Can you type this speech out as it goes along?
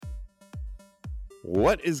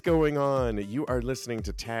What is going on? You are listening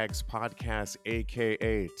to Tags Podcast,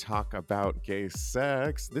 aka Talk About Gay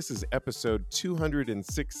Sex. This is episode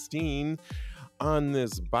 216 on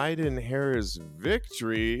this Biden-Harris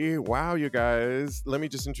victory. Wow, you guys. Let me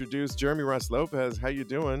just introduce Jeremy Ross Lopez. How you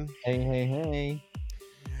doing? Hey.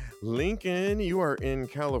 Lincoln, you are in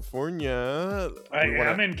California. I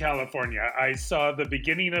am in California. I saw the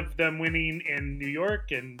beginning of them winning in New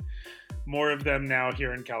York and more of them now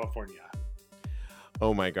here in California.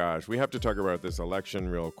 Oh my gosh, we have to talk about this election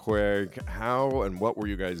real quick. How and what were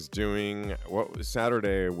you guys doing?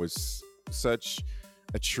 Saturday was such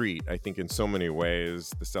a treat, I think, in so many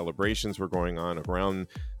ways. The celebrations were going on around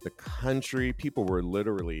the country. People were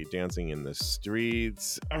literally dancing in the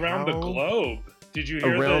streets. Around the globe. Did you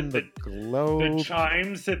hear the globe? The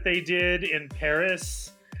chimes that they did in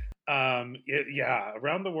Paris? Around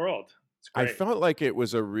the world. It's great. I felt like it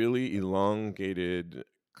was a really elongated,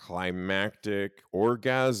 climactic,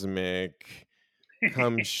 orgasmic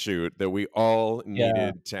come shoot that we all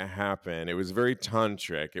needed to happen. It was very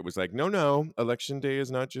tantric. It was like, no, election day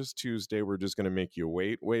is not just Tuesday. We're just going to make you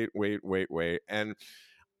wait. And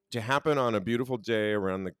to happen on a beautiful day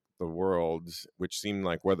around the world, which seemed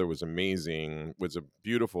like weather was amazing, was a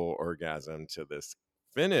beautiful orgasm to this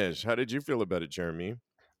finish. How did you feel about it, Jeremy?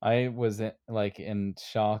 I was in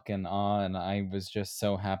shock and awe, and I was just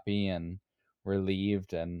so happy and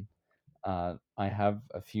relieved. And I have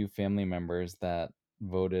a few family members that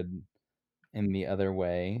voted in the other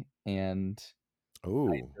way, and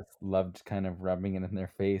I just loved kind of rubbing it in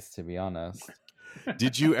their face, to be honest.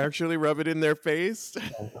 Did you actually rub it in their face?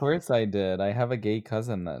 Of course I did. I have a gay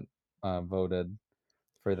cousin that voted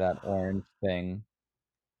for that orange thing.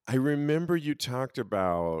 I remember you talked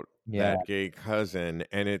about that gay cousin,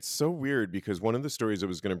 and it's so weird because one of the stories I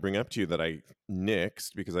was going to bring up to you that I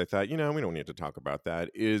nixed because I thought, we don't need to talk about that,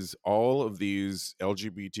 is all of these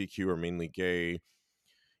LGBTQ or mainly gay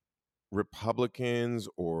Republicans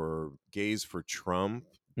or gays for Trump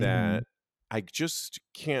that I just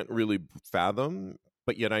can't really fathom,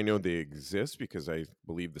 but yet I know they exist because I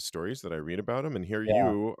believe the stories that I read about them. And here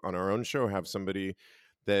you on our own show have somebody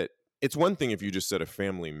that it's one thing if you just said a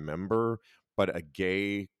family member, but a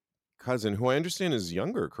gay cousin who I understand is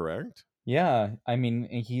younger, correct? Yeah, I mean,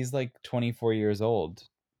 he's like 24 years old.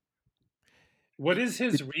 What is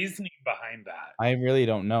his reasoning behind that? I really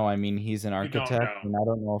don't know. I mean, he's an architect, and I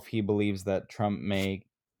don't know if he believes that Trump may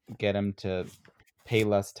get him to pay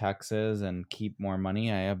less taxes and keep more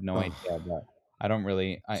money. I have no idea, but I don't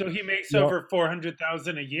really. So he makes over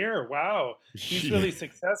 $400,000 a year. Wow, he's really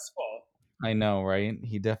successful. I know, right?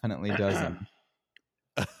 He definitely doesn't.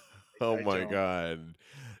 Oh my God.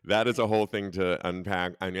 That is a whole thing to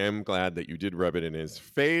unpack. I am glad that you did rub it in his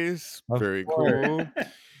face. Very cool.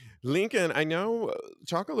 Lincoln, I know,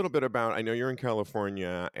 talk a little bit about, I know you're in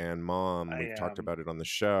California and Mom, we've talked about it on the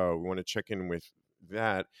show. We want to check in with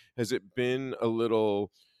that. Has it been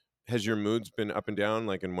has your moods been up and down?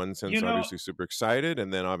 Like in one sense, obviously super excited,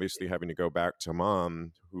 and then obviously having to go back to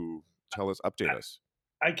Mom who update us.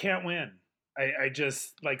 I can't win. I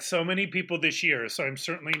just, like so many people this year, so I'm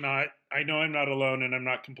certainly not, I know I'm not alone and I'm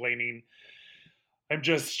not complaining. I'm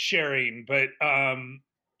just sharing. But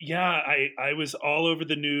I was all over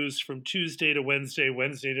the news from Tuesday to Wednesday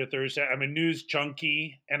to Thursday. I'm a news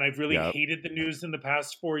junkie, and I've really hated the news in the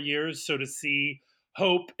past 4 years. So to see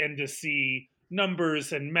hope and to see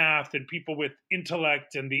numbers and math and people with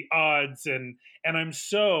intellect and the odds, and I'm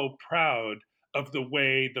so proud of the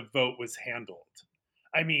way the vote was handled.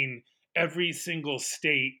 I mean, every single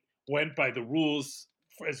state went by the rules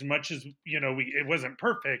for as much as, it wasn't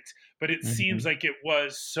perfect, but it seems like it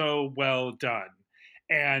was so well done.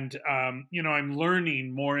 And, I'm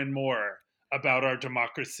learning more and more about our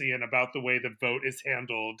democracy and about the way the vote is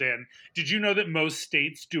handled. And did you know that most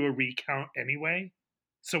states do a recount anyway?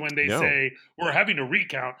 So when they say we're having a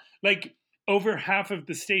recount, like over half of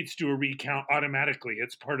the states do a recount automatically.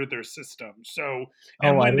 It's part of their system. So,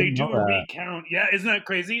 and when they do a recount, isn't that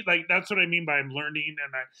crazy? Like, that's what I mean by I'm learning,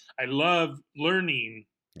 and I love learning.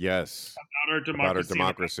 Yes. About our democracy.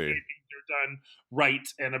 About things are done right,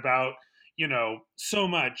 and about, so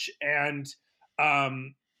much. And by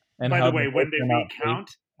the way, when they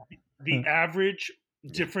recount, the average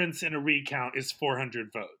difference in a recount is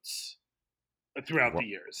 400 votes throughout the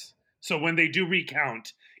years. So when they do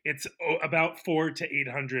recount, it's about 400 to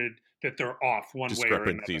 800 that they're off one way or another.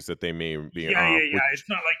 Discrepancies that they may be off. Yeah. It's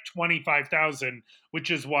not like 25,000, which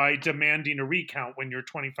is why demanding a recount when you're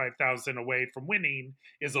 25,000 away from winning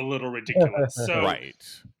is a little ridiculous. So right.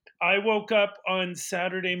 I woke up on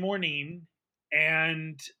Saturday morning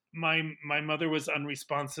and my mother was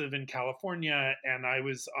unresponsive in California, and I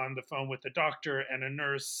was on the phone with a doctor and a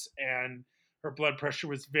nurse, and her blood pressure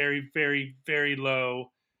was very, very, very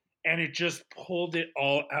low, and it just pulled it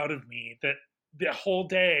all out of me. That the whole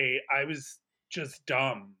day I was just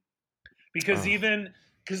dumb because Oh, even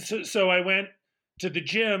because so I went to the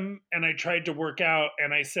gym and I tried to work out,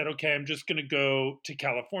 and I said, okay, I'm just gonna go to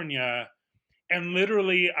California, and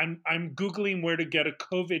literally I'm googling where to get a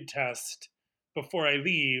COVID test before I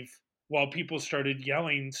leave while people started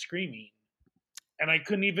yelling, screaming, and I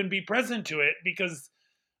couldn't even be present to it because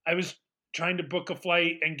I was trying to book a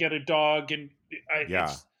flight and get a dog, and yeah.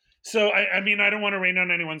 it's so I mean I don't want to rain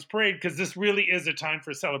on anyone's parade because this really is a time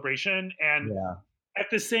for celebration, and Yeah. at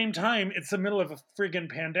the same time it's the middle of a friggin'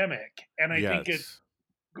 pandemic, and I think it's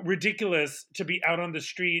Yes. ridiculous to be out on the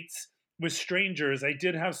streets with strangers. I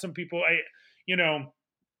did have some people you know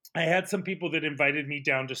I had some people that invited me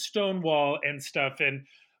down to Stonewall and stuff. And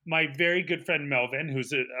my very good friend Melvin,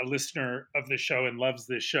 who's a listener of the show and loves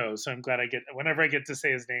this show, so I'm glad whenever I get to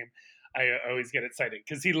say his name, I always get excited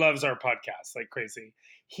because he loves our podcast like crazy.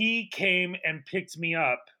 He came and picked me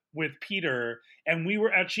up with Peter, and we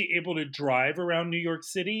were actually able to drive around New York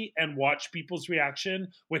City and watch people's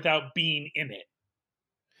reaction without being in it,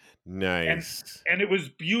 and Nice. it was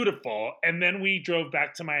beautiful. And then we drove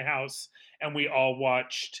back to my house and we all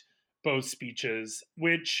watched both speeches,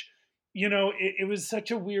 which it was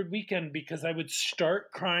such a weird weekend because I would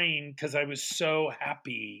start crying because I was so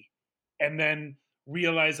happy, and then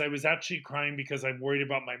realize I was actually crying because I'm worried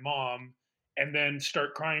about my mom, and then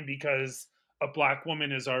start crying because a black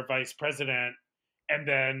woman is our vice president, and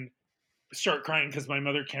then start crying because my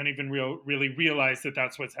mother can't even really realize that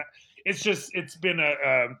that's it's just it's been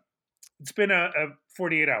a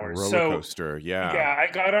 48 A hours. roller So, coaster. Yeah. yeah,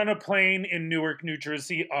 I got on a plane in Newark, New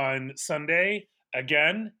Jersey on Sunday.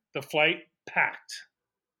 Again, the flight packed.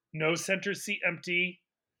 No center seat empty.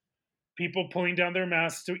 People pulling down their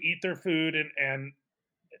masks to eat their food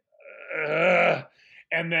uh,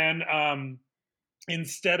 and then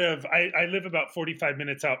instead of I live about 45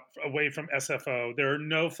 minutes out away from SFO. There are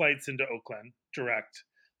no flights into Oakland direct.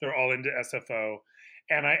 They're all into SFO.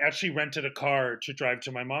 And I actually rented a car to drive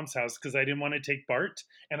to my mom's house because I didn't want to take BART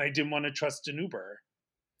and I didn't want to trust an Uber.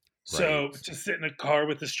 Right. So to sit in a car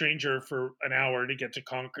with a stranger for an hour to get to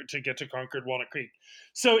Concord Walnut Creek.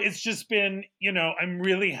 So it's just been, I'm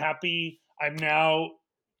really happy. I'm now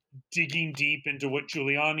digging deep into what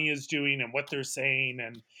Giuliani is doing and what they're saying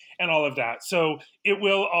and all of that. So it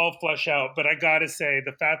will all flush out. But I gotta say,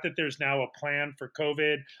 the fact that there's now a plan for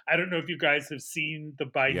COVID, I don't know if you guys have seen the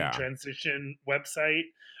Biden Yeah. transition website,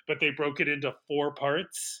 but they broke it into 4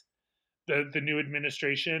 parts. The new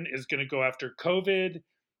administration is going to go after COVID,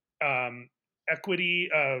 um, equity,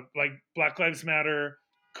 like Black Lives Matter,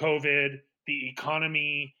 COVID, the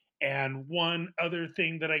economy, and one other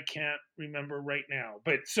thing that I can't remember right now.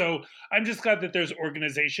 But so I'm just glad that there's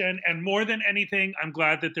organization. And more than anything, I'm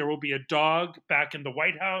glad that there will be a dog back in the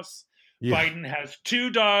White House. Yeah. Biden has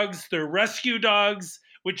 2 dogs, they're rescue dogs,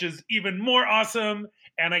 which is even more awesome.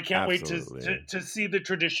 And I can't wait Absolutely. to see the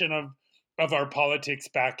tradition of our politics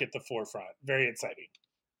back at the forefront. Very exciting.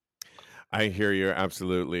 I hear you.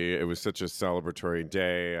 Absolutely. It was such a celebratory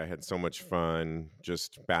day. I had so much fun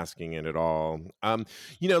just basking in it all.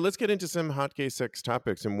 Let's get into some hot gay sex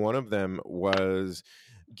topics. And one of them was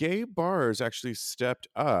gay bars actually stepped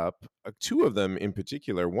up, 2 of them in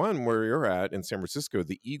particular. One where you're at in San Francisco,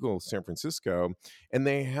 the Eagle San Francisco, and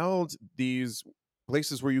they held these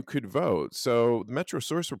places where you could vote. So the Metro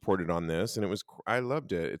Source reported on this, and I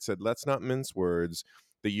loved it. It said, "Let's not mince words.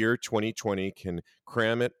 The year 2020 can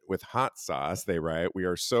cram it with hot sauce," they write. "We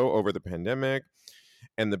are so over the pandemic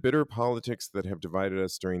and the bitter politics that have divided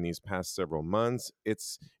us during these past several months.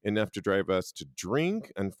 It's enough to drive us to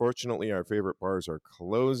drink. Unfortunately, our favorite bars are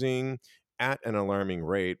closing at an alarming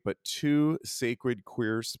rate, but 2 sacred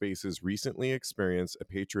queer spaces recently experienced a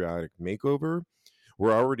patriotic makeover.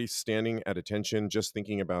 We're already standing at attention just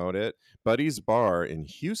thinking about it. Buddy's Bar in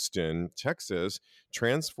Houston, Texas,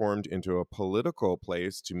 transformed into a political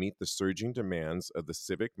place to meet the surging demands of the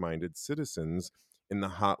civic minded citizens in the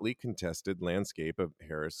hotly contested landscape of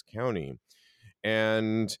Harris County.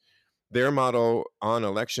 And their motto on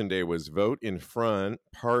election day was vote in front,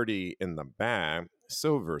 party in the back.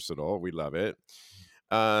 So versatile. We love it.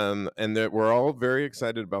 And that we're all very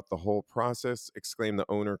excited about the whole process, exclaimed the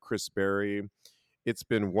owner, Chris Berry. It's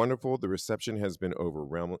been wonderful. The reception has been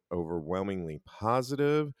overwhelmingly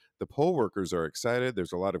positive. The poll workers are excited.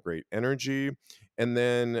 There's a lot of great energy. And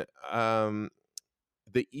then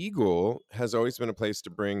the Eagle has always been a place to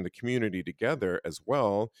bring the community together as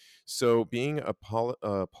well. So being a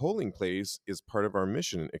polling place is part of our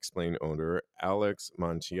mission, explained owner Alex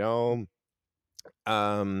Montiel.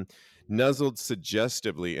 Um, Nuzzled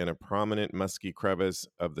suggestively in a prominent musky crevice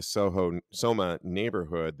of the Soma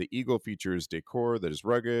neighborhood, the Eagle features decor that is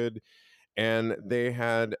rugged, and they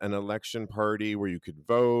had an election party where you could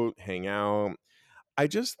vote, hang out. I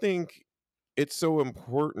just think it's so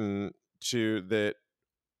important to that.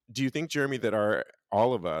 Do you think, Jeremy, that our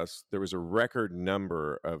all of us, there was a record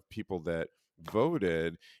number of people that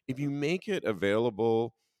voted? If you make it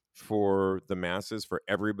available for the masses, for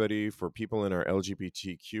everybody, for people in our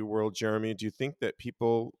LGBTQ world, Jeremy, do you think that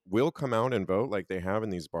people will come out and vote like they have in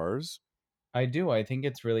these bars? I do. I think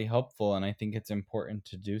it's really helpful, and I think it's important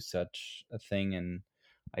to do such a thing. And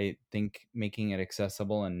I think making it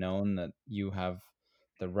accessible and known that you have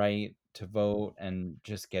the right to vote and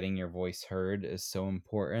just getting your voice heard is so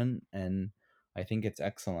important. And I think it's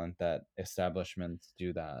excellent that establishments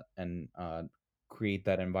do that and create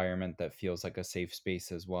that environment that feels like a safe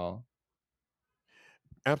space as well.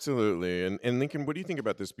 Absolutely. And Lincoln, what do you think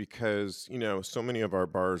about this? Because, so many of our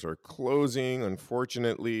bars are closing,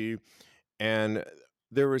 unfortunately. And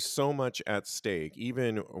there is so much at stake.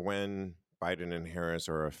 Even when Biden and Harris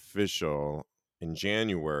are official in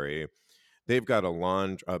January, they've got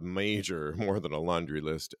a major, more than a laundry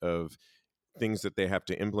list of things that they have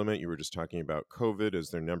to implement. You were just talking about COVID as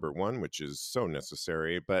their number one, which is so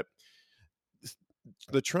necessary. But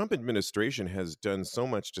the Trump administration has done so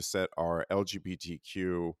much to set our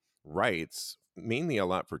LGBTQ rights, mainly a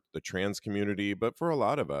lot for the trans community, but for a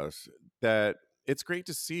lot of us, that it's great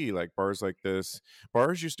to see like bars like this.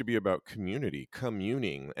 Bars used to be about community,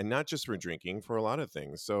 communing, and not just for drinking, for a lot of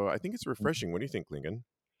things. So I think it's refreshing. What do you think, Lincoln?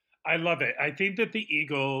 I love it. I think that the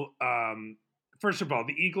Eagle, first of all,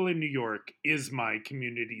 the Eagle in New York is my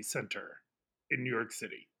community center in New York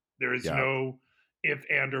City. There is Yeah. no if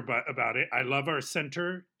and or but about it. I love our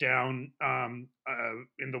center down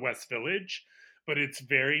in the West Village, but it's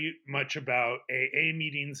very much about AA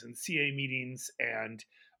meetings and CA meetings, and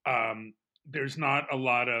there's not a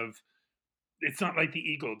lot of. It's not like the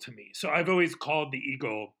Eagle to me. So I've always called the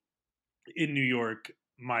Eagle in New York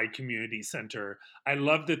my community center. I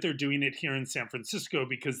love that they're doing it here in San Francisco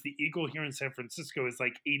because the Eagle here in San Francisco is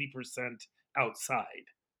like 80% outside.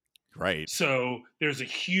 Right. So there's a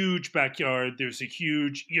huge backyard. There's a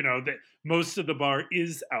huge, that most of the bar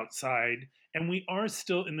is outside, and we are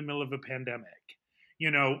still in the middle of a pandemic.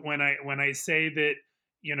 When I say that,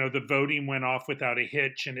 the voting went off without a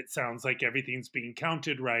hitch, and it sounds like everything's being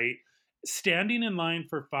counted right. Standing in line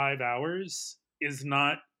for 5 hours is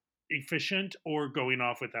not efficient or going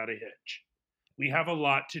off without a hitch. We have a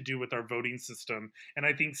lot to do with our voting system, and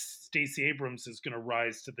I think Stacey Abrams is going to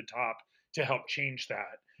rise to the top to help change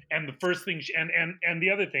that. And the first thing, and the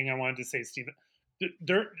other thing I wanted to say, Stephen,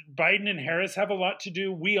 Biden and Harris have a lot to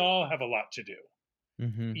do. We all have a lot to do.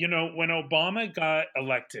 Mm-hmm. When Obama got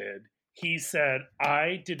elected, he said,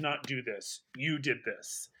 "I did not do this. You did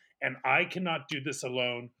this, and I cannot do this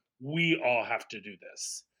alone. We all have to do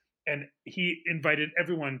this." And he invited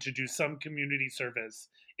everyone to do some community service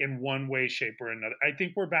in one way, shape, or another. I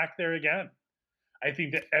think we're back there again. I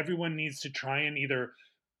think that everyone needs to try and either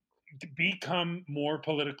become more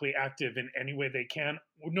politically active in any way they can,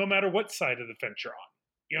 no matter what side of the fence you're on.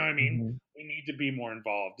 You know what I mean? Mm-hmm. We need to be more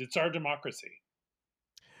involved. It's our democracy.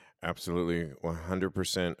 Absolutely,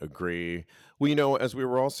 100% agree. Well, as we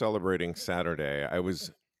were all celebrating Saturday, I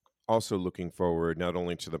was also looking forward not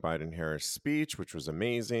only to the Biden Harris speech, which was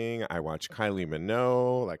amazing. I watched Kylie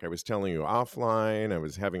Minogue, like I was telling you offline. I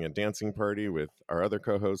was having a dancing party with our other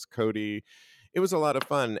co-host Cody. It was a lot of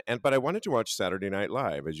fun, but I wanted to watch Saturday Night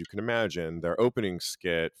Live. As you can imagine, their opening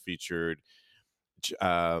skit featured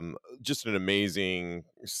just an amazing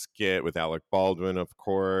skit with Alec Baldwin, of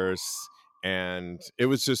course, and it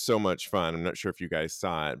was just so much fun. I'm not sure if you guys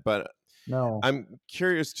saw it, but No. I'm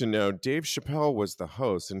curious to know. Dave Chappelle was the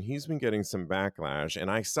host, and he's been getting some backlash,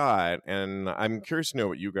 and I saw it, and I'm curious to know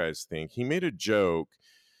what you guys think. He made a joke.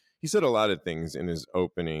 He said a lot of things in his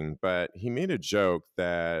opening, but he made a joke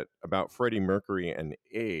that about Freddie Mercury and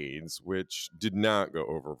AIDS, which did not go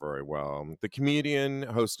over very well. The comedian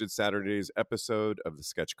hosted Saturday's episode of the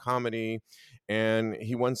sketch comedy, and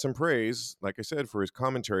he won some praise, like I said, for his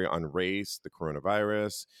commentary on race, the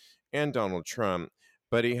coronavirus, and Donald Trump.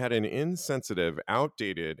 But he had an insensitive,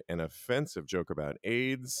 outdated, and offensive joke about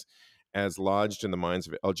AIDS. As lodged in the minds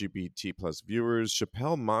of LGBT plus viewers,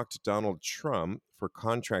 Chappelle mocked Donald Trump for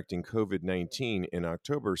contracting COVID-19 in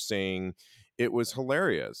October, saying it was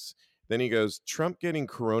hilarious. Then he goes, Trump getting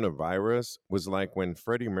coronavirus was like when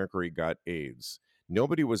Freddie Mercury got AIDS.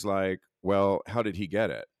 nobody was like, well, how did he get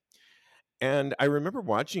it? And I remember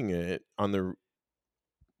watching it on the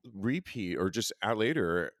repeat or just out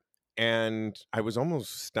later, and I was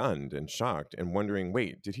almost stunned and shocked and wondering,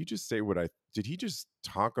 wait, did he just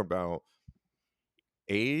talk about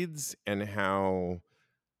AIDS and how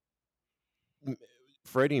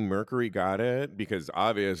Freddie Mercury got it? Because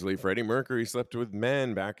obviously Freddie Mercury slept with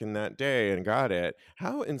men back in that day and got it.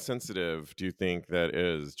 How insensitive do you think that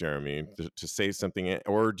is, Jeremy, to say something,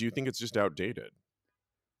 or do you think it's just outdated?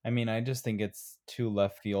 I mean, I just think it's too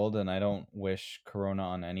left field, and I don't wish corona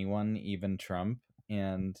on anyone, even Trump.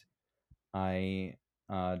 And I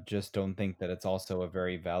just don't think that it's also a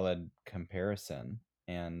very valid comparison.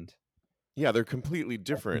 And Yeah, they're completely I think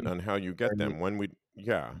different on it's how you get very, them.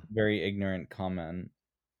 Yeah. very ignorant comment.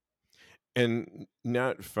 And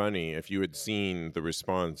not funny, if you had seen the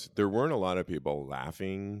response, there weren't a lot of people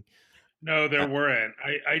laughing. No, there Uh, weren't.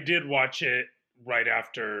 I did watch it right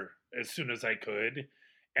after, as soon as I could,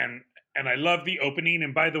 and I love the opening.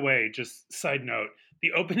 And by the way, just side note,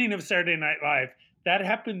 the opening of Saturday Night Live, that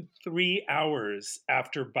happened 3 hours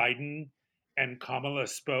after Biden and Kamala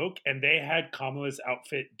spoke, and they had Kamala's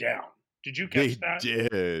outfit down. Did you they catch that?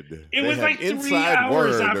 did. It They was had like three inside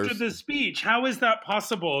hours word, after the speech. How is that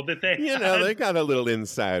possible that they they had? got a little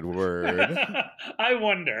inside word. I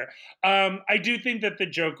wonder. I do think that the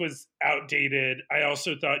joke was outdated. I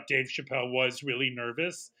also thought Dave Chappelle was really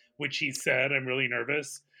nervous, which he said, "I'm really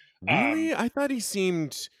nervous." Um, Really? I thought he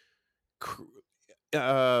seemed cr-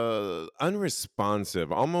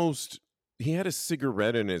 unresponsive. Almost, he had a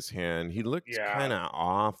cigarette in his hand. He looked yeah, kind of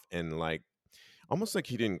off and like almost like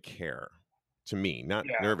he didn't care to me. Not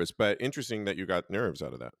yeah. nervous, but interesting that you got nerves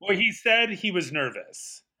out of that. Well, he said he was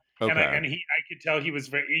nervous, and Okay. I could tell he was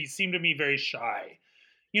very. He seemed to me very shy.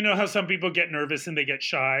 You know how some people get nervous and they get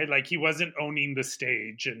shy. Like he wasn't owning the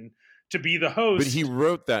stage, and to be the But he host,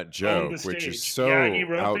 wrote that own the joke, which is stage. Yeah, he so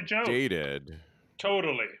wrote the joke. outdated.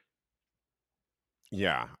 Totally.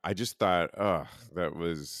 Yeah, I just thought,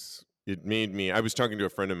 it made me. I was talking to a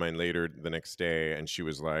friend of mine later the next day, and she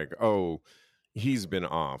was like, oh, he's been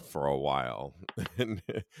off for a while. And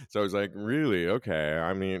so I was like, really? Okay.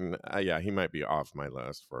 I mean, yeah, he might be off my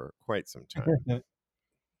list for quite some time.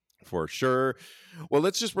 For sure. Well,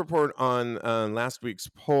 let's just report on last week's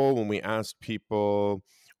poll when we asked people,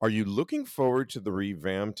 are you looking forward to the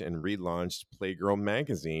revamped and relaunched Playgirl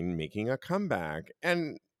magazine making a comeback?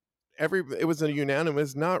 And it was a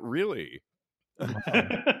unanimous not really. Wow.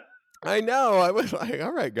 I know. I was like,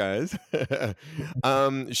 all right, guys.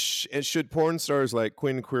 Should porn stars like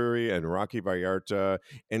Quinn Query and Rocky Vallarta,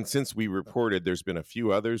 and since we reported there's been a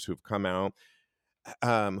few others who've come out,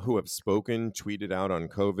 who have spoken, tweeted out on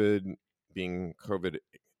COVID, being COVID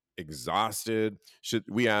exhausted. Should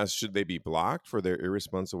they be blocked for their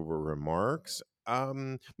irresponsible remarks?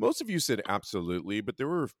 Most of you said absolutely, but there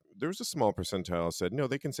was a small percentile said no,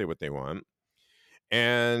 they can say what they want.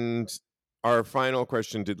 And our final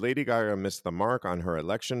question, did Lady Gaga miss the mark on her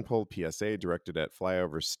election poll PSA directed at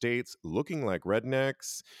flyover states looking like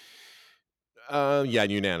rednecks? Yeah,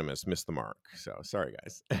 unanimous, missed the mark. So sorry,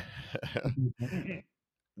 guys.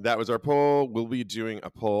 That was our poll. We'll be doing a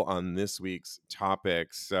poll on this week's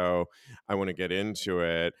topic. So I want to get into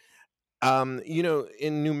it.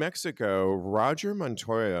 In New Mexico, Roger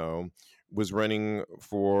Montoya was running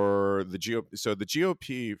for the GOP. So the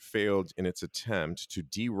GOP failed in its attempt to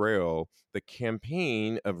derail the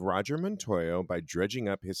campaign of Roger Montoya by dredging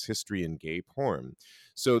up his history in gay porn.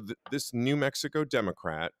 So this New Mexico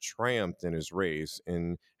Democrat triumphed in his race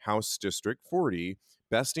in House District 40,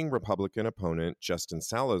 besting Republican opponent Justin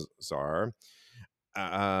Salazar.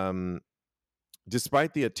 Um,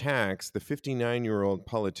 Despite the attacks, the 59-year-old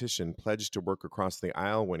politician pledged to work across the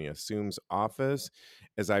aisle when he assumes office.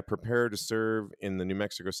 As I prepare to serve in the New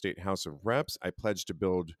Mexico State House of Reps, I pledge to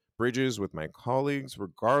build bridges with my colleagues,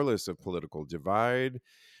 regardless of political divide.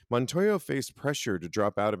 Montoya faced pressure to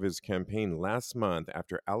drop out of his campaign last month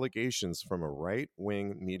after allegations from a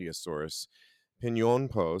right-wing media source, Pinon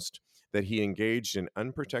Post, that he engaged in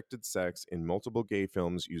unprotected sex in multiple gay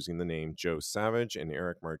films using the name Joe Savage and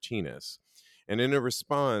Eric Martinez. And in a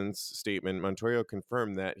response statement, Montoya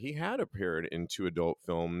confirmed that he had appeared in two adult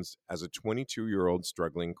films as a 22-year-old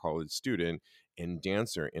struggling college student and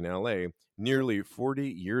dancer in LA nearly 40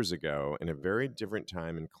 years ago in a very different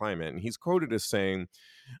time and climate. And he's quoted as saying,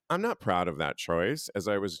 I'm not proud of that choice, as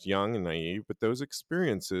I was young and naive, but those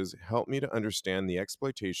experiences helped me to understand the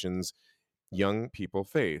exploitations young people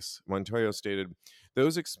face. Montoya stated,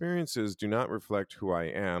 those experiences do not reflect who I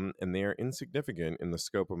am, and they are insignificant in the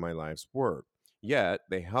scope of my life's work. Yet,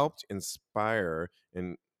 they helped inspire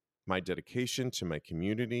and my dedication to my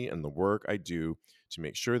community and the work I do to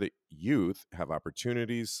make sure that youth have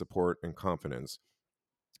opportunities, support, and confidence.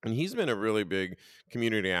 And he's been a really big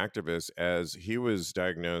community activist. As he was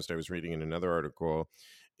diagnosed, I was reading in another article,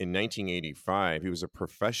 in 1985. He was a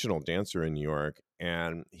professional dancer in New York,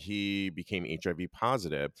 and he became HIV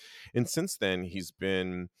positive. And since then,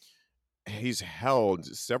 he's held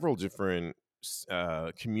several different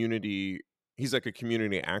community. He's like a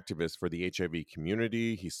community activist for the HIV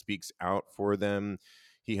community. He speaks out for them.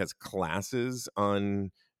 He has classes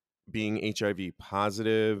on being HIV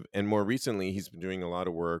positive. And more recently, he's been doing a lot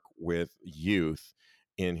of work with youth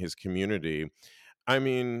in his community. I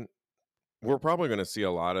mean, we're probably going to see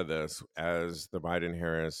a lot of this as the Biden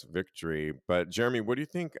Harris victory. But Jeremy, what do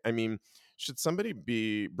you think? I mean, should somebody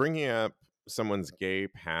be bringing up someone's gay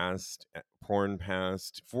past, porn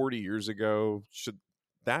past 40 years ago? Should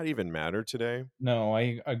that even matter today? No,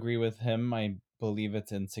 I agree with him. I believe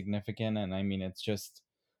it's insignificant, and I mean it's just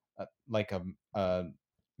like a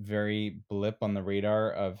very blip on the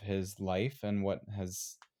radar of his life and what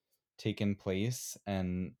has taken place,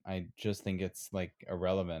 and I just think it's like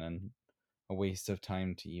irrelevant and a waste of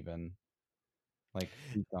time to even like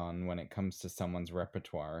speak on when it comes to someone's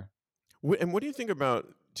repertoire. And what do you think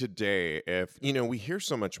about today? If, we hear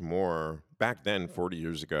so much more back then, 40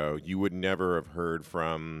 years ago, you would never have heard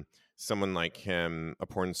from someone like him, a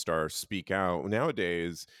porn star, speak out.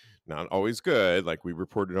 Nowadays, not always good, like we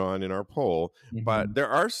reported on in our poll, but Mm-hmm. there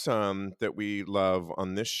are some that we love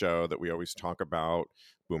on this show that we always talk about.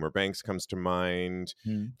 Boomer Banks comes to mind,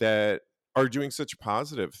 Mm-hmm. that are doing such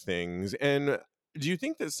positive things. And do you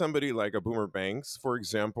think that somebody like a Boomer Banks, for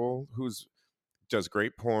example, who's does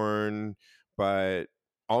great porn, but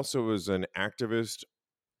also is an activist,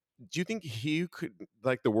 do you think he could,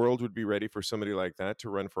 like, the world would be ready for somebody like that to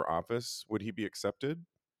run for office? Would he be accepted?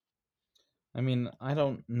 I mean, I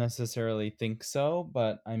don't necessarily think so,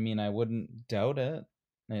 but I mean, I wouldn't doubt it.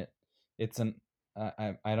 It it's an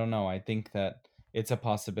I don't know. I think that it's a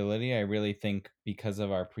possibility. I really think because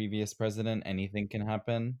of our previous president, anything can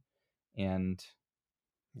happen, and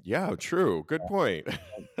Yeah, true. Good point.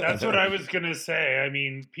 That's what I was gonna say. I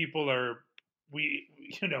mean, we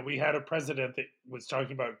we had a president that was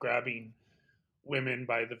talking about grabbing women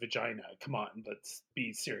by the vagina. Come on, let's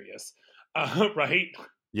be serious, right?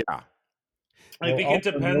 Yeah. I well, think it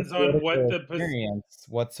also no depends on what political the experience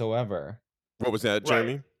whatsoever. What was that, right.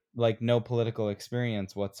 Jeremy? Like no political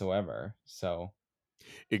experience whatsoever. So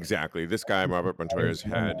Exactly. This guy, Robert Montoya, I has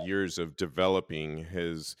don't had years of developing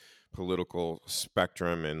his political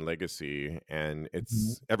spectrum and legacy, and know.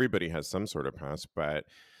 it's everybody has some sort of past, but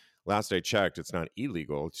last I checked, it's not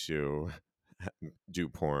illegal to do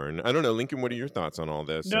porn. I don't know, Lincoln. What are your thoughts on all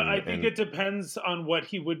this? No, I And think it depends on what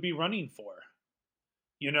he would be running for.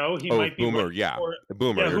 He oh, might be Boomer, running yeah, for,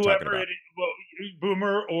 Boomer, yeah, you're talking whoever about. it is, well,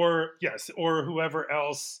 Boomer, or yes, or whoever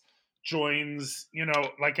else joins.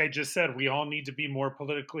 Like I just said, we all need to be more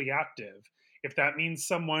politically active. If that means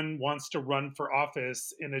someone wants to run for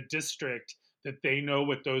office in a district that they know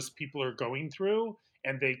what those people are going through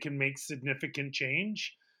and they can make significant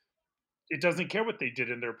change, it doesn't care what they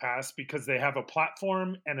did in their past because they have a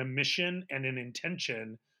platform and a mission and an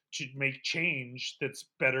intention to make change that's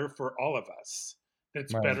better for all of us,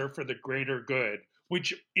 that's Right. better for the greater good,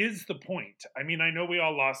 which is the point. I mean, I know we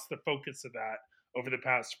all lost the focus of that over the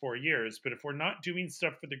past 4 years, but if we're not doing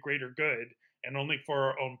stuff for the greater good and only for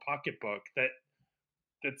our own pocketbook,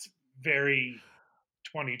 that's very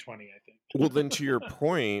 2020, I Well, think. then to your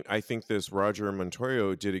point, I think this Roger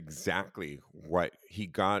Montoyo did exactly what he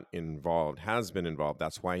got involved, has been involved.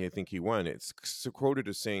 That's why I think he won. It's quoted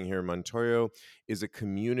as saying here, Montoyo is a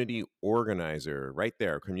community organizer, right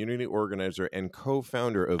there, community organizer and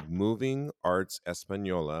co-founder of Moving Arts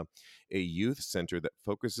Española, a youth center that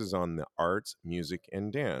focuses on the arts, music,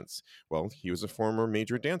 and dance. Well, he was a former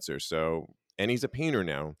major dancer, and he's a painter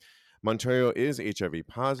now. Montoyo is HIV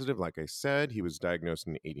positive. Like I said, he was diagnosed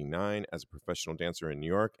in '89 as a professional dancer in New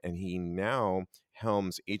York, and he now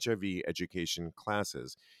helms HIV education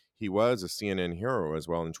classes. He was a CNN hero as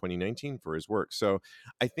well in 2019 for his work. So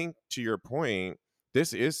I think, to your point,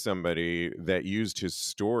 this is somebody that used his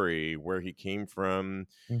story, where he came from,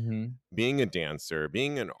 Mm-hmm. being a dancer,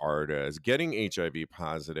 being an artist, getting HIV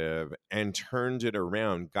positive, and turned it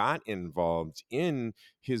around, got involved in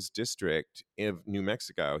his district of New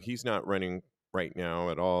Mexico. He's not running right now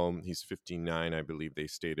at all. He's 59, I believe they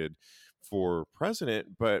stated, for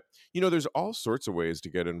president. But, there's all sorts of ways to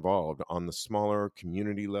get involved on the smaller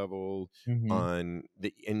community level, Mm-hmm.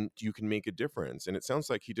 and you can make a difference. And it sounds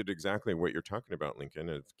like he did exactly what you're talking about, Lincoln,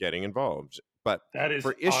 of getting involved. But That is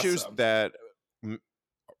for issues awesome. that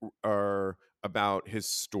are about his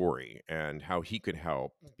story and how he could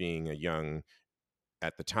help being a young,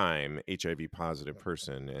 at the time, HIV positive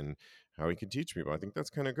person, and how he could teach people. I think that's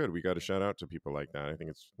kind of good. We got to shout out to people like that. I think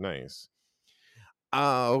it's nice.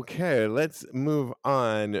 Okay, let's move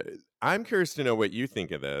on. I'm curious to know what you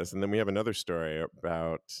think of this. And then we have another story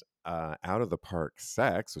about out of the park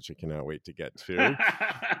sex, which I cannot wait to get to.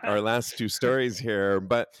 Our last two stories here.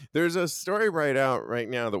 But there's a story right out right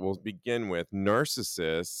now that we'll begin with.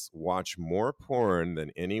 Narcissists watch more porn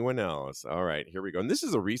than anyone else. All right, here we go. And this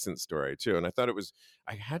is a recent story, too. And I thought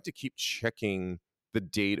I had to keep checking the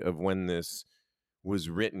date of when this was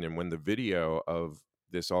written and when the video of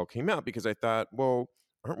this all came out, because I thought, well,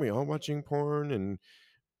 aren't we all watching porn and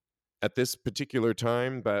at this particular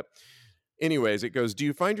time? But anyways, it goes, do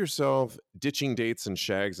you find yourself ditching dates and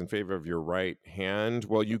shags in favor of your right hand?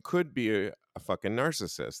 Well, you could be a fucking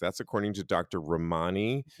narcissist. That's according to Dr.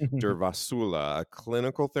 Ramani Durvasula, a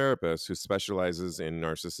clinical therapist who specializes in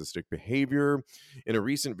narcissistic behavior. In a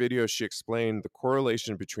recent video, she explained the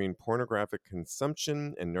correlation between pornographic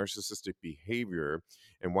consumption and narcissistic behavior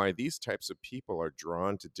and why these types of people are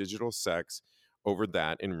drawn to digital sex over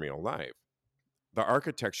that in real life. The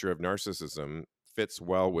architecture of narcissism fits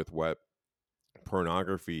well with what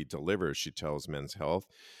pornography delivers, she tells Men's Health.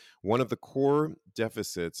 One of the core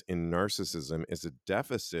deficits in narcissism is a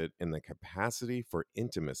deficit in the capacity for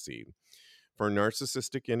intimacy. For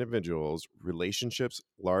narcissistic individuals, relationships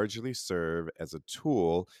largely serve as a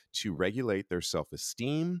tool to regulate their self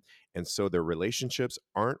esteem, and so their relationships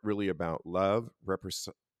aren't really about love,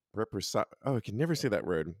 I can never say that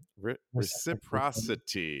word.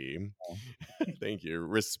 Reciprocity. Thank you.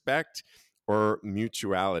 Respect or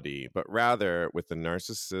mutuality, but rather with the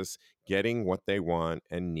narcissist getting what they want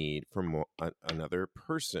and need from another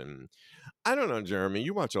person. I don't know, Jeremy,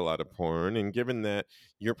 you watch a lot of porn, and given that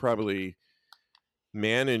you're probably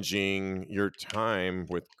managing your time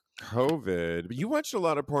with COVID, but you watched a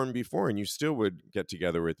lot of porn before and you still would get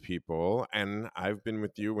together with people. And I've been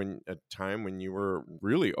with you when a time when you were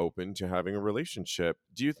really open to having a relationship.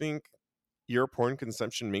 Do you think your porn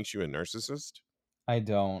consumption makes you a narcissist? I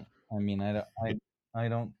don't. I mean, I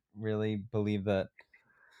don't really believe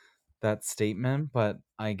that statement, but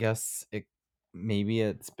I guess maybe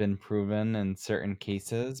it's been proven in certain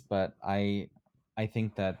cases, but I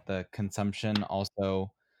think that the consumption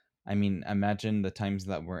also, I mean, imagine the times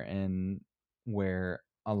that we're in where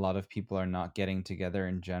a lot of people are not getting together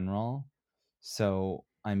in general. So,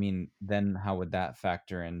 I mean, then how would that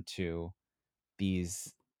factor into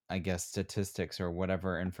these, I guess, statistics or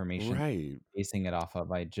whatever information Right. basing it off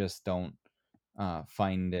of? I just don't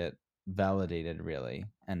find it validated really,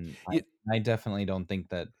 and Yeah, I definitely don't think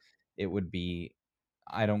that it would be.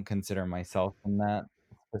 I don't consider myself in that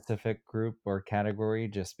specific group or category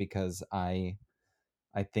just because I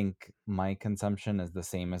think my consumption is the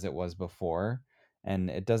same as it was before, and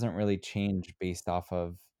it doesn't really change based off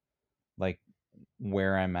of like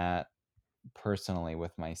where I'm at personally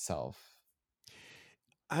with myself.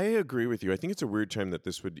 I agree with you. I think it's a weird time that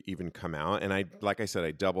this would even come out. And like I said,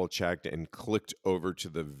 I double checked and clicked over to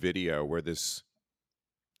the video where this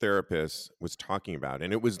therapist was talking about.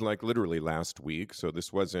 And it was like literally last week. So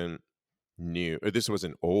this wasn't new, or this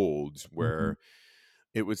wasn't old, Mhm. where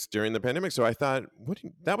it was during the pandemic. So I thought,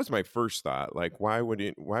 that was my first thought. Like, why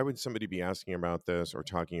would somebody be asking about this or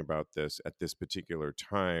talking about this at this particular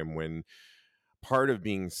time when part of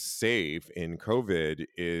being safe in COVID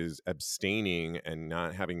is abstaining and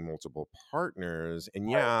not having multiple partners? And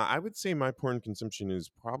yeah, I would say my porn consumption is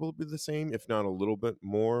probably the same, if not a little bit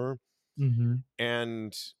more. Mhm.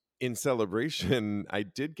 And in celebration, I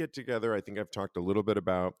did get together. I think I've talked a little bit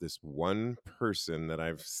about this one person that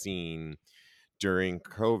I've seen during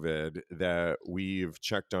COVID that we've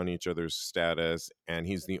checked on each other's status, and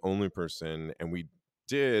he's the only person. And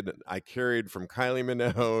I carried from Kylie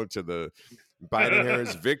Minogue to the Biden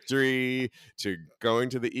Harris victory to going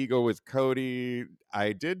to the Eagle with Cody.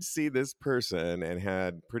 I did see this person and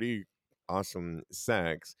had pretty awesome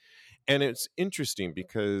sex. And it's interesting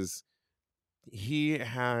because he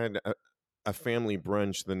had a family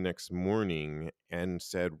brunch the next morning and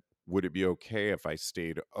said, would it be okay if I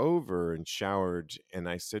stayed over and showered? And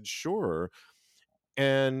I said, sure.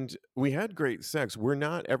 And we had great sex. We're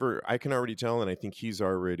not ever, I can already tell, and I think he's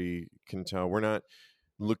already can tell, we're not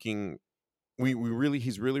looking,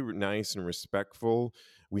 he's really nice and respectful.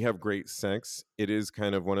 We have great sex. It is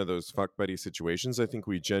kind of one of those fuck buddy situations. I think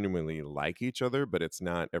we genuinely like each other, but it's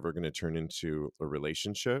not ever going to turn into a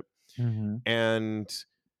relationship. Mhm. And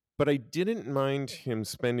but I didn't mind him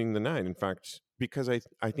spending the night. In fact, because I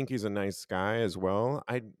think he's a nice guy as well,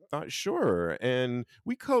 I thought sure. And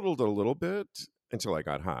we cuddled a little bit. until I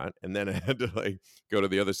got hot, and then I had to like go to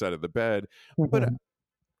the other side of the bed. But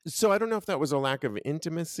so I don't know if that was a lack of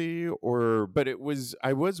intimacy but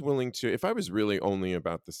I was willing to, if I was really only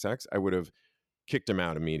about the sex, I would have kicked him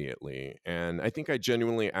out immediately. And I think I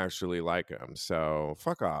genuinely actually like him. So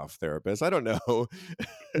fuck off, therapist. I don't know.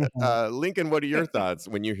 Lincoln, what are your thoughts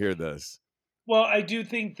when you hear this? Well, I do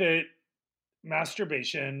think that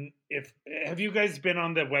masturbation, if have you guys been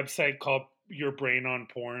on the website called Your Brain on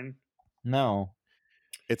Porn? No.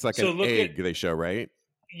 It's like an So look at egg they show, right?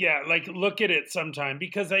 yeah, like look at it sometime,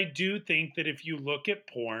 because I do think that if you look at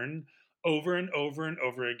porn over and over and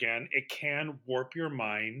over again, it can warp your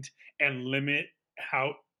mind and limit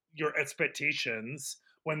how your expectations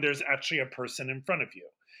when there's actually a person in front of you.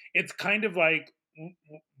 It's kind of like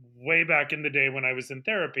way back in the day when I was in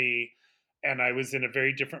therapy and I was in a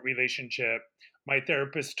very different relationship. My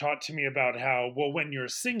therapist taught to me about how, well, when you're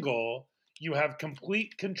single, you have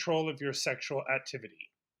complete control of your sexual activity.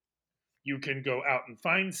 You can go out and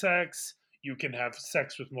find sex. You can have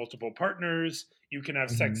sex with multiple partners. You can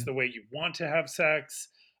have sex Mm-hmm. the way you want to have sex.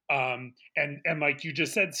 And like you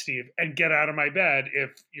just said, Steve, and get out of my bed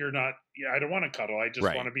if you're not. Yeah, I don't want to cuddle. I just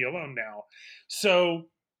want Right. to be alone now. So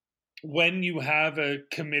when you have a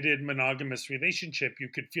committed monogamous relationship, you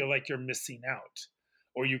could feel like you're missing out,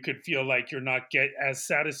 or you could feel like you're not get as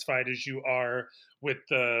satisfied as you are with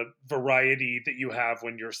the variety that you have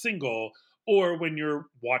when you're single, or when you're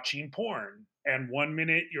watching porn. And 1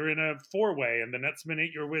 minute you're in a four-way, and the next minute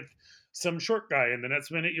you're with some short guy, and the next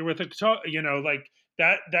minute you're with like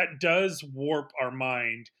that. That does warp our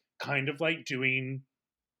mind, kind of like doing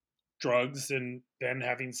drugs and then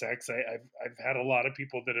having sex. I've had a lot of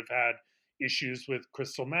people that have had issues with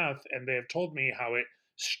crystal meth, and they have told me how it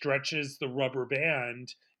stretches the rubber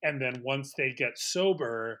band, and then once they get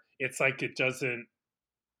sober, it's like it doesn't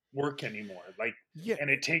work anymore. Like, Yeah. and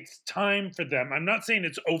it takes time for them. I'm not saying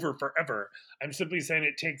it's over forever. I'm simply saying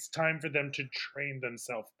it takes time for them to train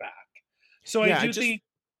themselves back. So I Yeah. do think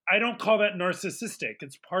I don't call that narcissistic.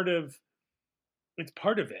 It's part of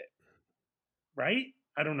it, right?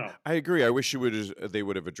 I don't know. I agree. I wish they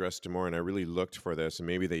would have addressed it more, and I really looked for this, and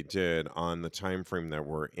maybe they did on the time frame that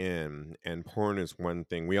we're in. And porn is one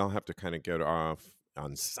thing we all have to kind of get off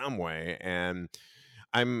on some way. And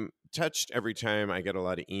I'm touched every time I get a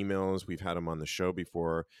lot of emails. We've had them on the show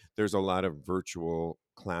before. There's a lot of virtual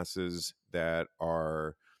classes that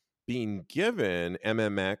are being given.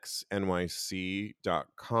 mmxnyc.com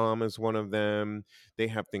is one of them. They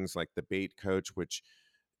have things like the Bait Coach, which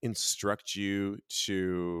instruct you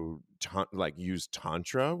to like use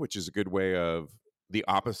tantra, which is a good way of the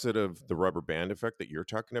opposite of the rubber band effect that you're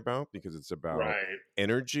talking about, because it's about Right.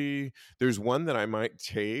 energy. There's one that I might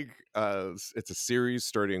take. It's a series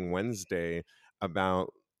starting Wednesday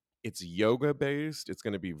about, it's yoga based. It's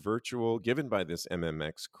going to be virtual, given by this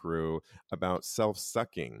MMX crew, about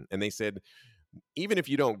self-sucking. And they said, even if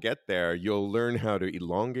you don't get there, you'll learn how to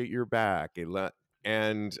elongate your back.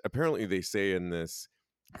 And apparently they say in this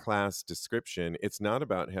class description, it's not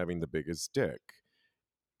about having the biggest dick,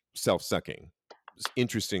 self-sucking,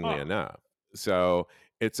 interestingly Huh. enough. So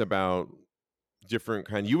it's about different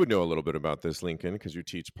kind. You would know a little bit about this, Lincoln, because you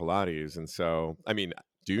teach Pilates. And so, I mean,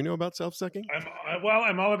 do you know about self-sucking?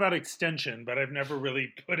 I'm all about extension, but I've never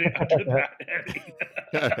really put it under that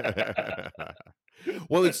heading.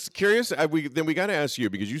 Well, it's curious. We got to ask you,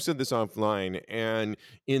 because you said this offline, and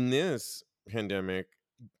in this pandemic,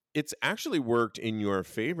 it's actually worked in your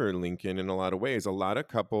favor, Lincoln, in a lot of ways. A lot of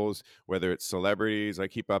couples, whether it's celebrities, I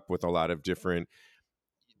keep up with a lot of different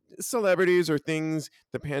celebrities or things.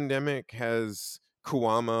 The pandemic has,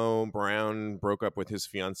 Cuomo Brown broke up with his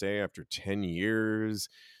fiance after 10 years.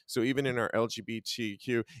 So even in our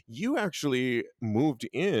LGBTQ, you actually moved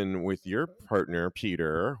in with your partner,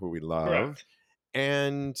 Peter, who we love, Correct.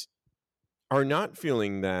 and are not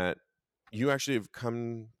feeling that you actually have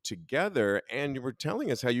come together. And you were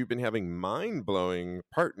telling us how you've been having mind-blowing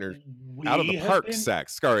partner out of the We have park been,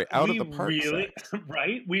 sex. Sorry, out of we the park really, sex.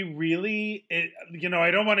 right? We really, I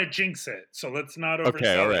don't want to jinx it, so let's not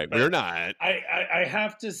Okay, all oversell it. right. But We're not. I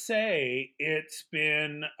have to say, it's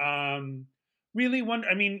been really one.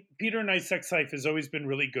 I mean, Peter and I's sex life has always been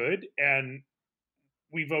really good, and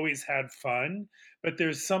we've always had fun, but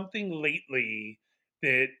there's something lately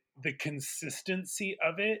that the consistency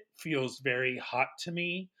of it feels very hot to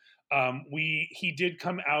me. He did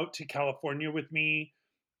come out to California with me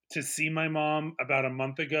to see my mom about a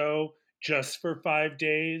month ago, just for 5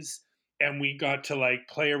 days. And we got to like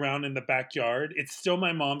play around in the backyard. It's still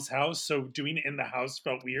my mom's house, so doing it in the house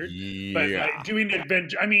felt weird. But like Yeah. doing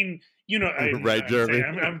adventure, I mean, Right, I'm saying Jeremy?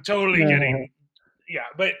 I'm totally getting, yeah.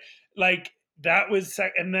 But like that was,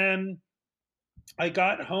 and then I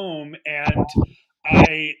got home and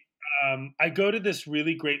I I go to this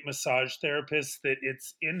really great massage therapist that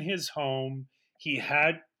it's in his home. He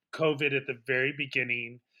had COVID at the very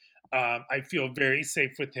beginning. I feel very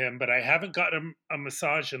safe with him, but I haven't got a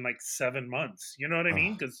massage in like 7 months. You know what I Oh,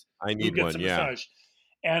 mean? Because I who need gets one. a Yeah. massage?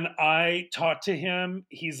 And I talked to him.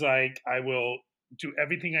 He's like, I will do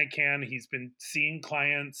everything I can. He's been seeing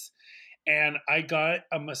clients, and I got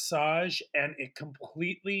a massage and it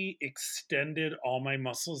completely extended all my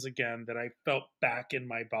muscles again that I felt back in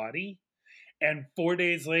my body. And 4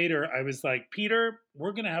 days later, I was like, Peter,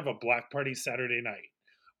 we're going to have a black party Saturday night.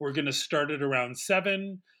 We're going to start it around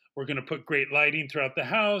 7. We're going to put great lighting throughout the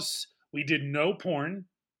house. We did no porn.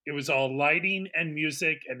 It was all lighting and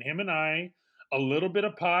music, and him and I, a little bit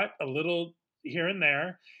of pot, a little here and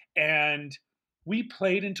there. And we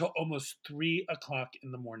played until almost 3 o'clock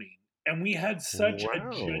in the morning. And we had such a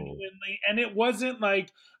Wow. genuinely, and it wasn't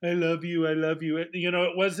like, I love you, I love you. It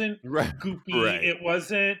wasn't Right. goopy. Right. It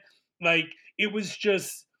wasn't like, it was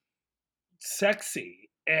just sexy,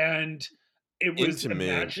 and it was Intimate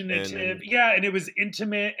imaginative. and Yeah, and it was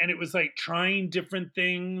intimate, and it was like trying different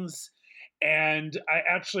things. And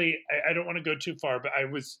I don't want to go too far, but I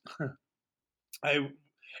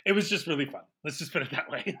it was just really fun. Let's just put it that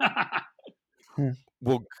way.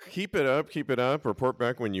 well, keep it up. Report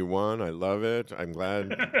back when you won. I love it. I'm glad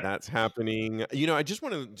that's happening. I just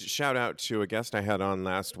want to shout out to a guest I had on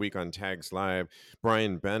last week on Tags Live,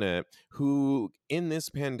 Brian Bennett, who in this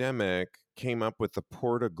pandemic came up with the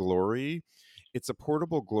Porta Glory. It's a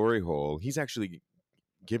portable glory hole. He's actually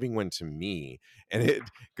giving one to me, and it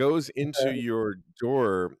goes into your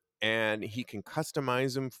door, and he can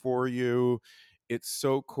customize them for you. It's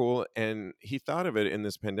so cool. And he thought of it in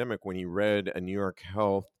this pandemic when he read a New York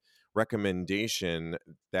Health recommendation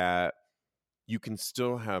that you can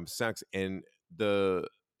still have sex. And the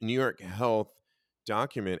New York Health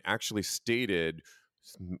document actually stated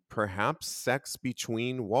perhaps sex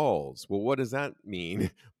between walls. Well, what does that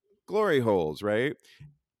mean? Glory holes, right?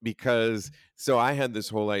 Because so I had this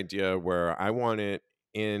whole idea where I want it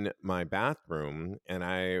in my bathroom, and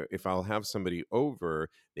if I'll have somebody over,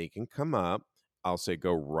 they can come up. I'll say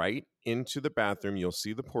go right into the bathroom. You'll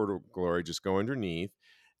see the portal glory, just go underneath.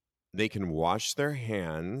 They can wash their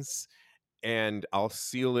hands, and I'll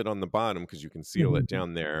seal it on the bottom because you can seal it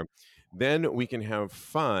down there. Then we can have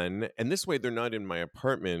fun. And this way, they're not in my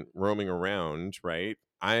apartment roaming around, right?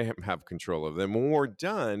 Have control of them. When we're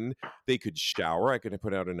done, they could shower. I could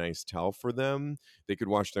put out a nice towel for them. They could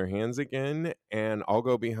wash their hands again. And I'll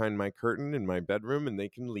go behind my curtain in my bedroom and they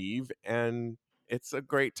can leave. And it's a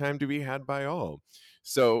great time to be had by all.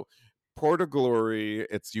 So, Porta Glory,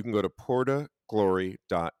 you can go to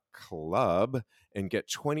portaglory.club and get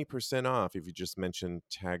 20% off if you just mention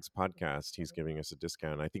Tags Podcast. He's giving us a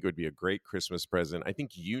discount. I think it would be a great Christmas present. I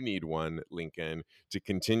think you need one, Lincoln, to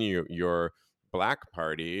continue your black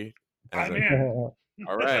party as I'm a in.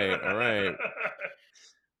 all right, all right.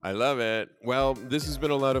 I love it. Well, this has been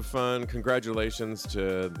a lot of fun. Congratulations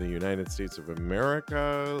to the United States of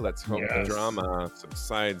America. Let's hope the Yes. drama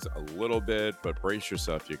subsides a little bit, but brace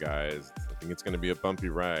yourself, you guys. I think it's going to be a bumpy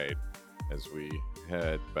ride as we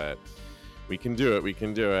head, but we can do it. We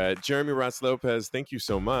can do it. Jeremy Ross Lopez, thank you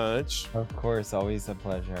so much. Of course, always a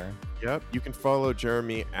pleasure. Yep. You can follow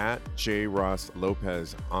Jeremy at J Ross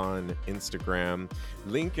Lopez on Instagram.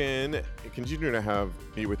 Lincoln, continue to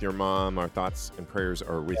be with your mom. Our thoughts and prayers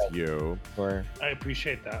are with you. Sure. I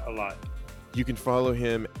appreciate that a lot. You can follow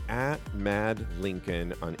him at Mad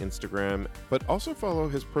Lincoln on Instagram, but also follow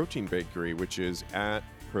his protein bakery, which is at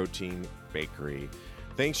Protein Bakery.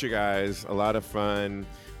 Thanks, you guys. A lot of fun.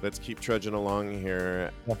 Let's keep trudging along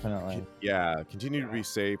here. Definitely. Yeah, continue to be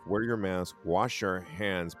safe. Wear your mask. Wash your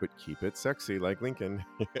hands, but keep it sexy like Lincoln.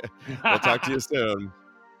 We'll talk to you soon.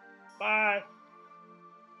 Bye.